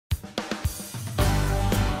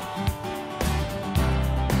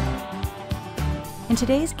In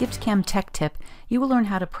today's GibbsCAM Tech Tip, you will learn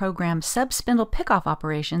how to program sub-spindle pickoff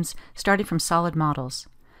operations starting from solid models.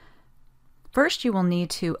 First, you will need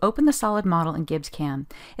to open the solid model in GibbsCAM.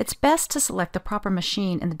 It's best to select the proper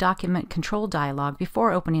machine in the document control dialog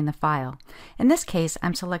before opening the file. In this case,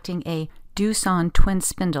 I'm selecting a Doosan twin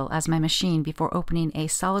spindle as my machine before opening a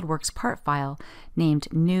SOLIDWORKS part file named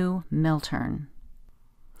New Millturn.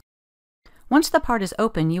 Once the part is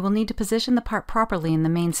open, you will need to position the part properly in the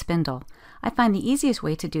main spindle. I find the easiest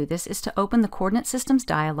way to do this is to open the Coordinate Systems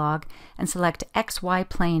dialog and select XY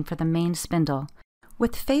plane for the main spindle.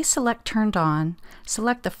 With Face Select turned on,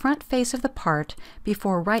 select the front face of the part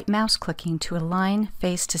before right mouse clicking to align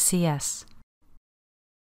face to CS.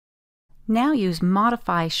 Now use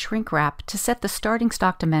Modify Shrink Wrap to set the starting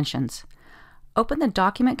stock dimensions. Open the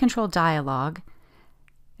Document Control dialog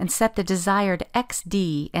and set the desired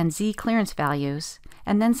XD and Z clearance values,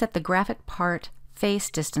 and then set the graphic part face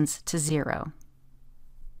distance to 0.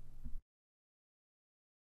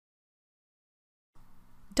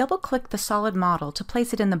 Double-click the solid model to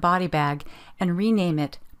place it in the body bag and rename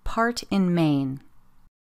it Part in Main.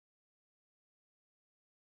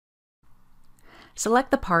 Select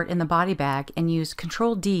the part in the body bag and use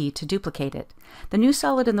Ctrl-D to duplicate it. The new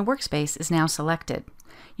solid in the workspace is now selected.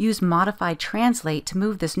 Use Modify Translate to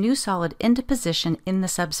move this new solid into position in the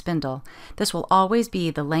sub-spindle. This will always be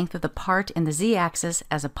the length of the part in the Z-axis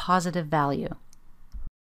as a positive value.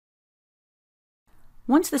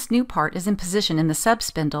 Once this new part is in position in the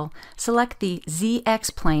sub-spindle, select the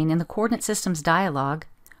ZX plane in the Coordinate Systems dialog,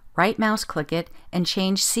 right mouse click it, and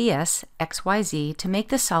change CS XYZ to make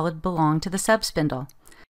the solid belong to the sub-spindle.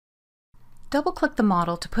 Double-click the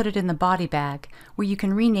model to put it in the body bag, where you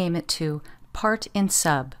can rename it to Part in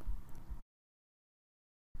Sub.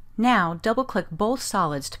 Now double-click both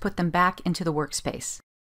solids to put them back into the workspace.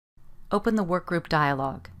 Open the Workgroup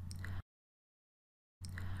dialog.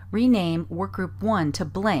 Rename Workgroup 1 to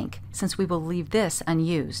Blank since we will leave this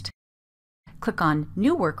unused. Click on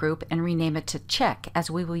New Workgroup and rename it to Check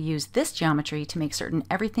as we will use this geometry to make certain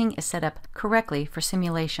everything is set up correctly for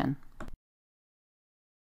simulation.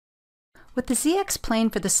 With the ZX plane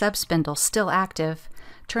for the sub-spindle still active,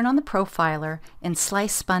 turn on the profiler in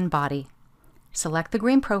Slice Spun Body. Select the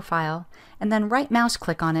green profile and then right mouse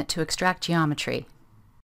click on it to extract geometry.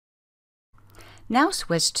 Now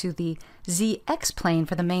switch to the ZX plane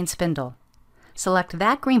for the main spindle. Select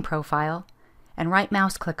that green profile and right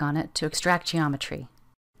mouse click on it to extract geometry.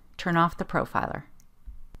 Turn off the profiler.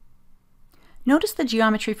 Notice the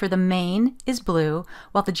geometry for the main is blue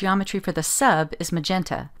while the geometry for the sub is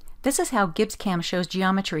magenta. This is how GibbsCAM shows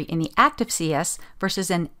geometry in the active CS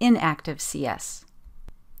versus an inactive CS.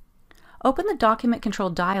 Open the Document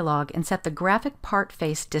Control dialog and set the graphic part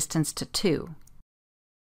face distance to 2.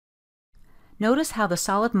 Notice how the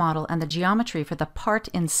solid model and the geometry for the part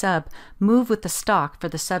in sub move with the stock for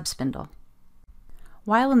the sub-spindle.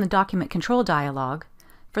 While in the Document Control dialog,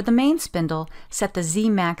 for the main spindle, set the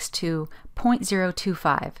Z max to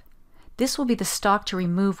 0.025. This will be the stock to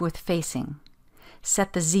remove with facing.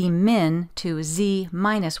 Set the Z min to Z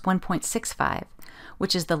minus 1.65,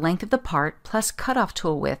 which is the length of the part plus cutoff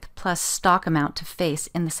tool width plus stock amount to face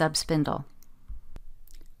in the sub-spindle.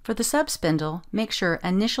 For the sub-spindle, make sure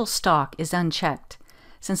Initial Stock is unchecked,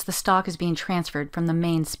 since the stock is being transferred from the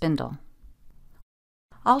main spindle.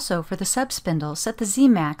 Also, for the sub-spindle, set the Z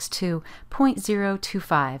max to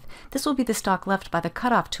 0.025. This will be the stock left by the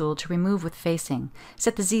cutoff tool to remove with facing.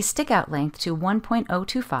 Set the Z stick-out length to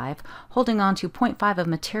 1.025, holding on to 0.5 of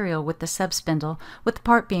material with the sub-spindle, with the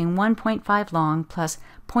part being 1.5 long plus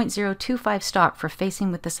 0.025 stock for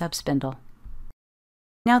facing with the sub-spindle.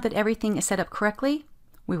 Now that everything is set up correctly,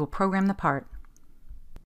 we will program the part.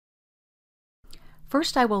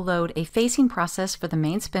 First, I will load a facing process for the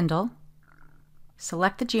main spindle.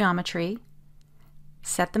 Select the geometry,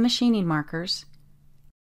 set the machining markers,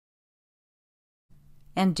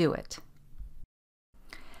 and do it.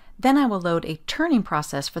 Then I will load a turning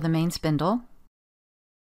process for the main spindle,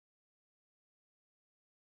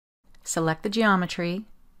 select the geometry,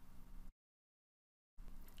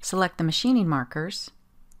 select the machining markers,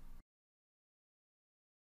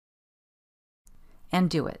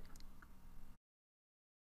 and do it.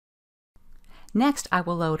 Next, I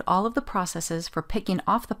will load all of the processes for picking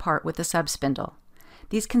off the part with the sub-spindle.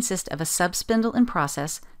 These consist of a sub-spindle in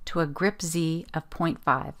process to a grip Z of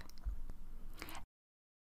 0.5,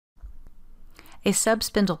 a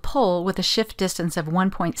sub-spindle pull with a shift distance of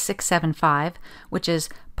 1.675, which is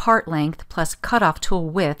part length plus cutoff tool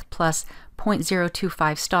width plus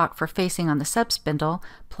 0.025 stock for facing on the sub-spindle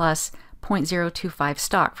plus 0.025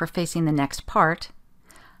 stock for facing the next part,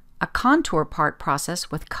 a contour part process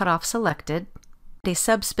with cutoff selected, a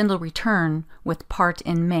sub-spindle return with part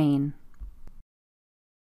in main.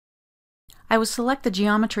 I will select the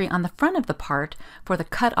geometry on the front of the part for the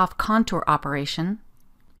cut-off contour operation,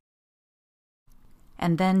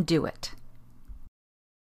 and then do it.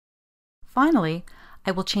 Finally,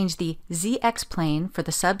 I will change the ZX plane for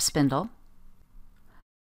the sub-spindle,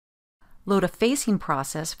 load a facing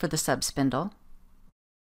process for the sub-spindle,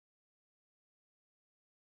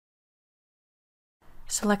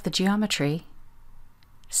 select the geometry,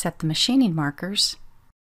 set the machining markers,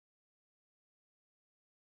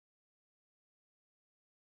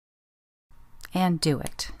 and do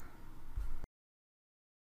it.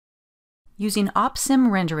 Using OpSim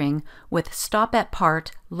rendering with stop at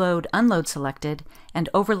part, load, unload selected, and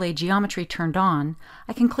overlay geometry turned on,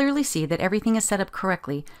 I can clearly see that everything is set up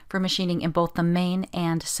correctly for machining in both the main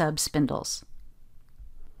and sub spindles.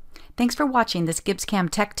 Thanks for watching this GibbsCAM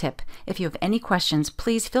Tech Tip. If you have any questions,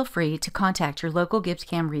 please feel free to contact your local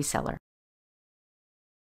GibbsCAM reseller.